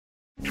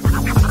What's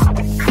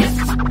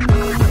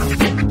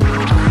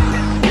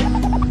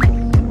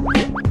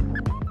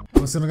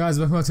going on, guys?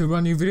 Welcome back to a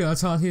brand new video on our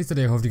channel here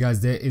today. Hope you guys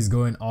day is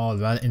going all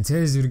well. In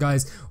today's video,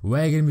 guys,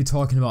 we're going to be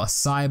talking about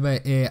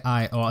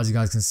CyberAIO, or as you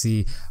guys can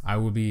see, I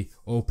will be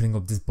opening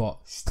up this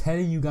bot,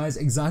 telling you guys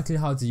exactly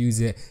how to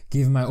use it,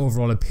 giving my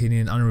overall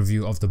opinion and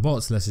review of the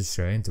bot. So let's just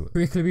straight into it.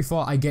 Quickly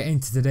before I get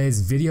into today's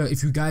video,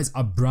 if you guys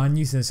are brand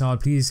new to the channel,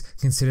 please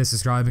consider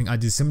subscribing. I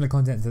do similar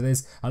content to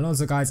this. And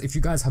also, guys, if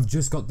you guys have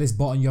just got this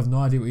bot and you have no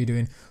idea what you're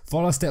doing,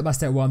 follow step by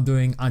step what I'm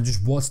doing and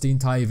just watch the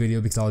entire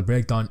video, because I'll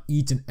break down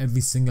each and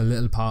every single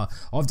little part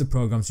of the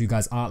program so you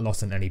guys aren't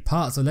lost in any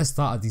part. So let's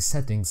start at the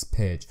settings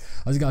page.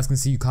 As you guys can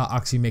see, you can't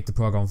actually make the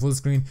program full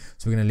screen,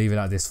 so we're going to leave it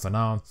at this for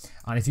now.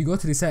 And if you go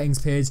to the settings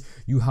page,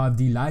 you have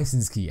the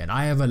license key, and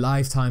I have a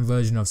lifetime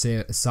version of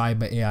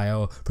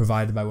CyberAIO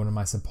provided by one of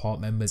my support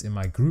members in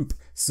my group,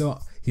 so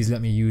he's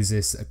let me use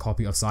this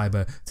copy of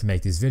Cyber to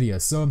make this video.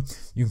 So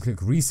you can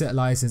click reset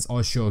license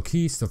or show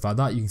key, stuff like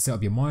that. You can set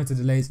up your monitor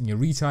delays and your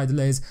retry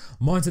delays.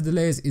 Monitor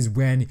delays is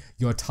when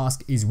your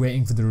task is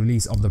waiting for the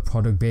release of the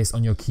product based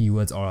on your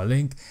keywords or a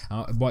link.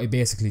 What it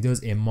basically does,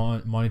 it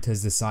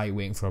monitors the site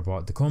waiting for a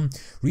product to come.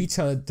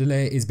 Retry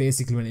delay is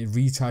basically when it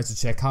retries to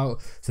check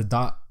out, so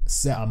that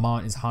set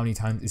amount is how many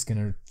times it's going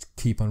to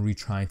keep on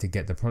retrying to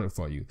get the product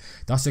for you.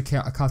 That's the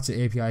capture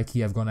API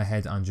key. I've gone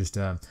ahead and just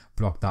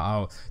blocked that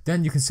out.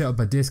 Then you can set up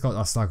a Discord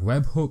or Slack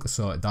webhook,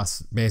 so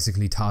that's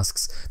basically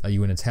tasks that you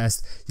want to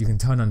test. You can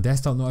turn on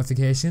desktop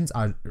notifications.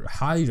 I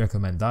highly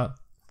recommend that.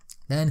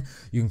 Then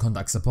you can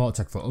contact support,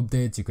 check for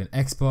updates. You can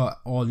export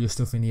all your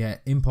stuff in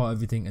here, import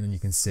everything, and then you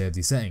can save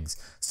the settings.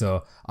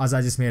 So as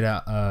I just made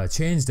a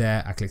change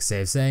there, I click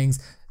save settings,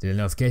 the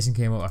notification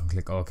came up, I can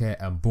click OK,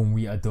 and boom,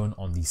 we are done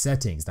on the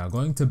settings. Now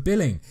going to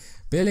billing.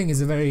 Billing is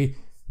a very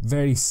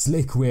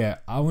slick way.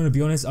 I want to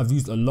be honest, I've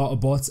used a lot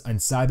of bots, and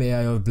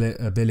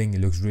CyberAIO billing,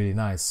 it looks really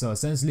nice. So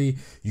essentially,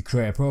 you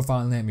create a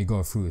profile name, you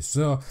go through.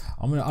 So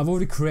I've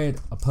already created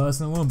a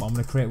personal one, but I'm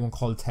gonna create one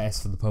called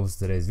test for the purpose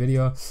of today's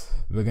video.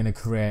 We're gonna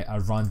create a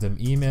random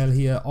email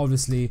here.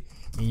 Obviously,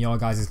 in your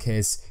guys'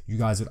 case, you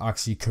guys would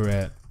actually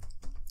create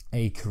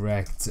a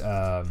correct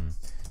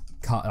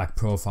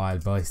profile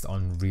based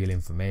on real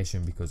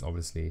information, because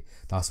obviously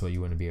that's what you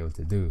want to be able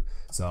to do.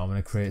 So I'm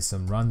gonna create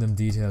some random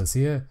details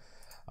here,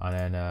 and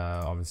then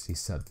obviously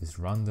set this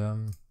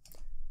random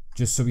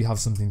just so we have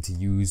something to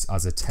use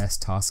as a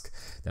test task.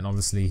 Then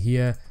obviously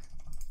here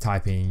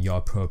type in your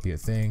appropriate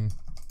thing.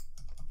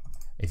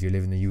 If you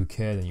live in the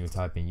UK, then you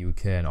type in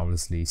UK, and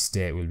obviously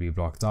state will be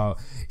blocked out.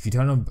 If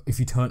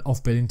you turn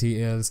off billing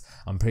details,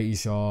 I'm pretty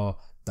sure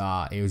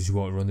that it just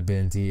won't run the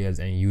billing details,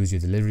 and you use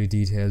your delivery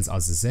details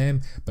as the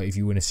same. But if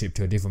you want to ship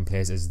to a different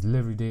place as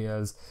delivery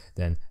details,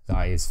 then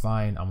that is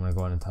fine. I'm going to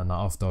go ahead and turn that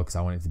off though, because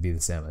I want it to be the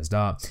same as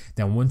that.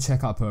 Then one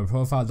checkout per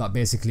profile, that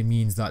basically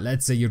means that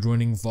let's say you're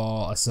running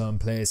for a certain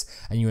place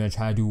and you want to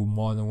try to do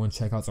more than one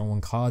checkouts on one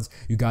card,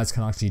 you guys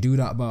can actually do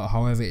that. But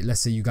however,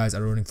 let's say you guys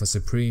are running for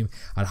Supreme,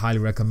 I'd highly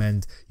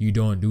recommend you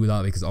don't do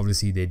that, because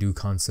obviously they do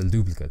cancel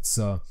duplicates.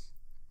 So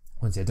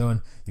once you're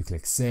done, you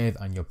click save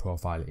and your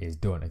profile is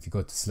done. If you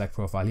go to select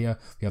profile here,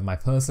 we have my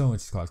personal,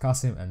 which is called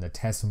Kasim, and the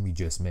test one we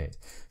just made.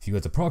 If you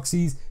go to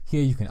proxies,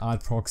 here you can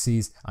add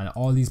proxies, and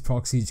all these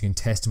proxies you can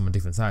test them on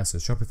different sites. So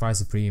Shopify,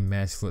 Supreme,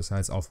 Mesh, Foot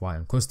Sites, Off-White,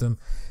 and Custom.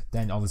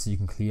 Then obviously you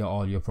can clear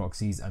all your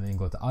proxies and then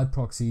go to add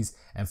proxies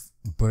and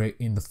put it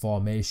in the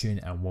formation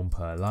and one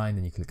per line.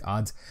 Then you click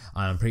add,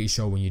 and I'm pretty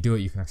sure when you do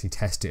it, you can actually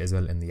test it as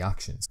well in the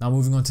actions. Now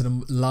moving on to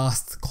the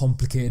last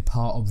complicated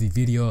part of the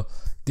video.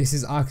 This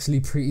is actually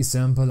pretty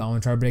simple. I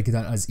want to try to break it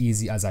down as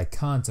easy as I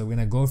can. So we're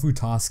going to go through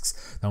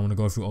tasks, then I'm going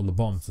to go through all the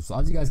bombs. So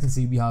as you guys can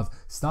see, we have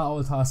start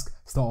all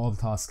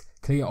tasks,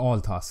 clear all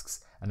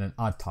tasks, and then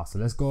add tasks. So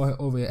let's go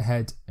over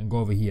ahead and go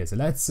over here. So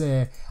let's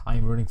say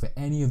I'm running for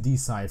any of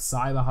these sites.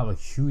 Cyber have a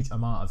huge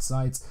amount of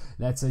sites.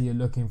 Let's say you're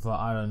looking for,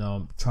 I don't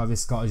know,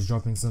 Travis Scott is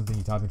dropping something.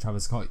 You type in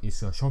Travis Scott,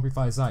 it's a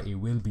Shopify site, it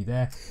will be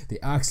there. They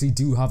actually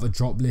do have a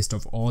drop list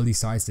of all these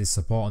sites they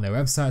support on their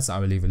website, so I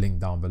will leave a link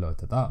down below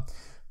to that.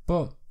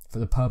 But for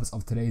the purpose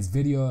of today's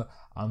video,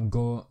 I'm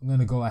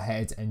gonna go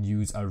ahead and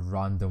use a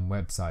random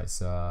website.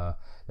 So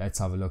let's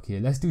have a look here.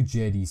 Let's do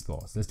JD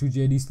Sports. Let's do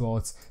JD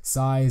Sports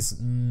size,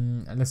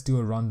 and let's do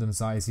a random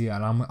size here.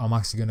 And I'm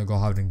actually gonna go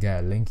ahead and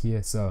get a link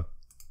here. So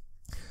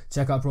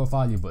checkout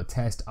profile, you put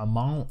test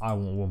amount, I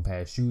want one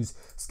pair of shoes.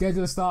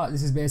 Schedule start,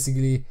 this is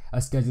basically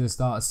a schedule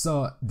start.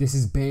 So this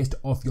is based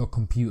off your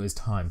computer's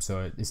time.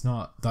 So it's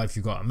not that if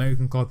you got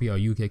American copy or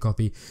UK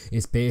copy,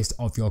 it's based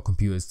off your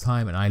computer's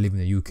time. And I live in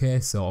the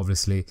UK, so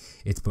obviously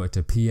it's put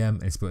to PM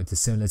and it's put to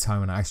similar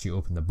time when I actually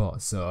open the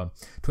bot. So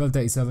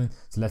 12:37,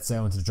 so let's say I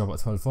want to drop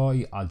at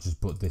 12:40, I'll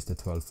just put this to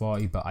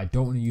 12:40, but I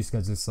don't want to use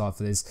schedule start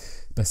for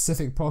this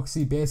specific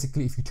proxy.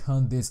 Basically, if you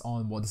turn this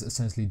on, what this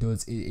essentially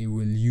does, it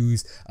will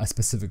use a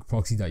specific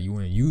proxy that you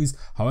want to use.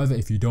 However,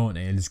 if you don't,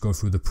 it'll just go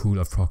through the pool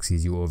of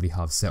proxies you already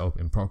have set up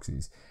in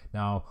proxies.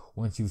 Now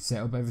once you've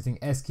set up everything,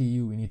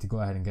 SKU, we need to go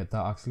ahead and get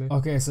that actually.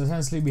 Okay, so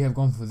essentially we have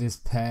gone for this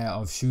pair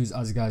of shoes.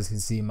 As you guys can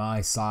see,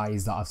 my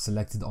size that I've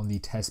selected on the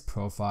test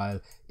profile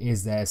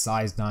is there,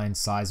 size 9.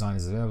 Size 9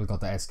 is available.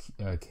 Got the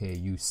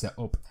SKU set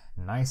up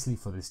nicely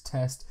for this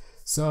test.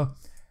 So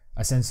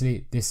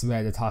essentially this is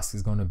where the task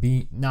is going to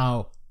be.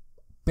 Now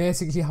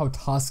basically how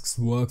tasks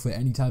work for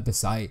any type of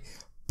site,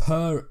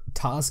 per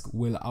task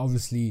will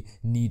obviously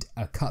need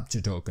a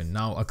captcha token.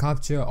 Now a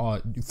captcha,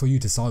 or for you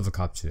to solve a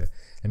captcha,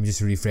 let me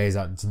just rephrase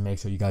that to make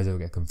sure you guys don't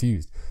get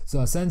confused.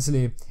 So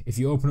essentially if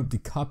you open up the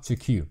captcha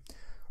queue,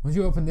 once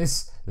you open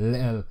this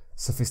little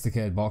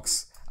sophisticated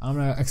box, I'm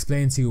going to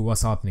explain to you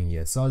what's happening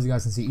here. So as you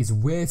guys can see, it's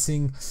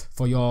waiting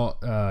for your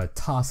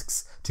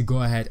tasks to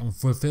go ahead and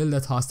fulfill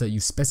the task that you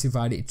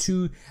specified it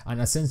to,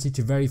 and essentially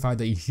to verify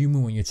that you're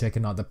human when you're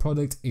checking out the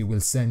product, it will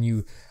send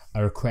you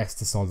a request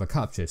to solve a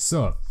captcha.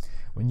 So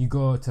when you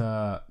go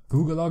to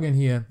Google login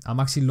here, I'm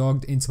actually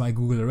logged into my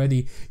Google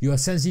already. You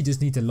essentially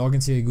just need to log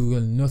into your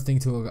Google, nothing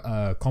too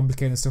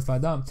complicated and stuff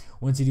like that.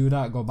 Once you do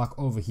that, go back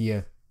over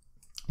here,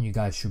 you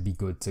guys should be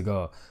good to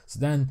go. So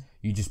then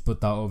you just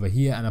put that over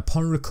here, and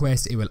upon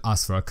request it will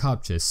ask for a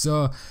captcha.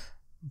 So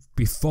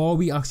before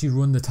we actually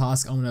run the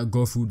task, I'm gonna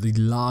go through the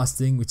last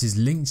thing, which is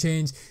link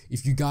change.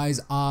 If you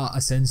guys are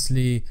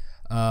essentially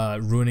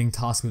running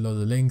tasks with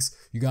loads of links,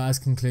 you guys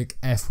can click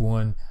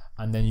F1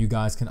 and then you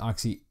guys can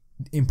actually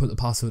input the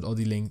password or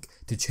the link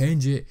to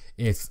change it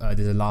if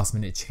there's a last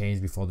minute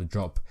change before the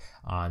drop,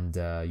 and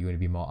you want to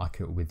be more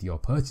accurate with your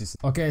purchase.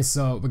 Okay,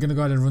 so we're gonna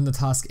go ahead and run the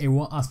task. It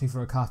won't ask me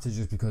for a captcha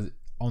just because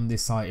on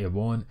this site it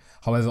won't.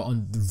 However,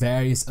 on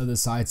various other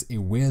sites it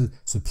will,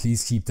 so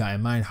please keep that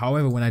in mind.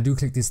 However, when I do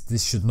click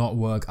this should not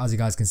work. As you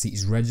guys can see,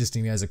 it's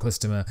registering me as a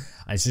customer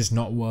and it's just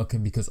not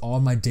working because all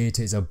my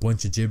data is a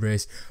bunch of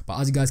gibberish. But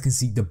as you guys can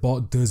see, the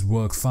bot does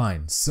work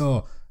fine.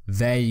 So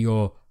there you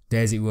go,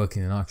 there's it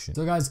working in action.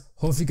 So guys,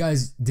 hopefully you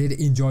guys did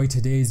enjoy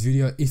today's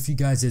video. If you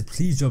guys did,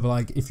 please drop a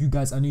like. If you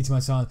guys are new to my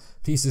channel,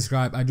 please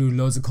subscribe. I do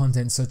loads of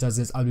content such as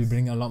this. I'll be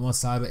bringing a lot more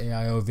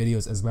CyberAIO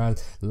videos as well,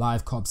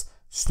 live cops,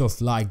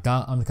 stuff like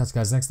that. I'm gonna catch you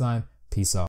guys next time. Peace out.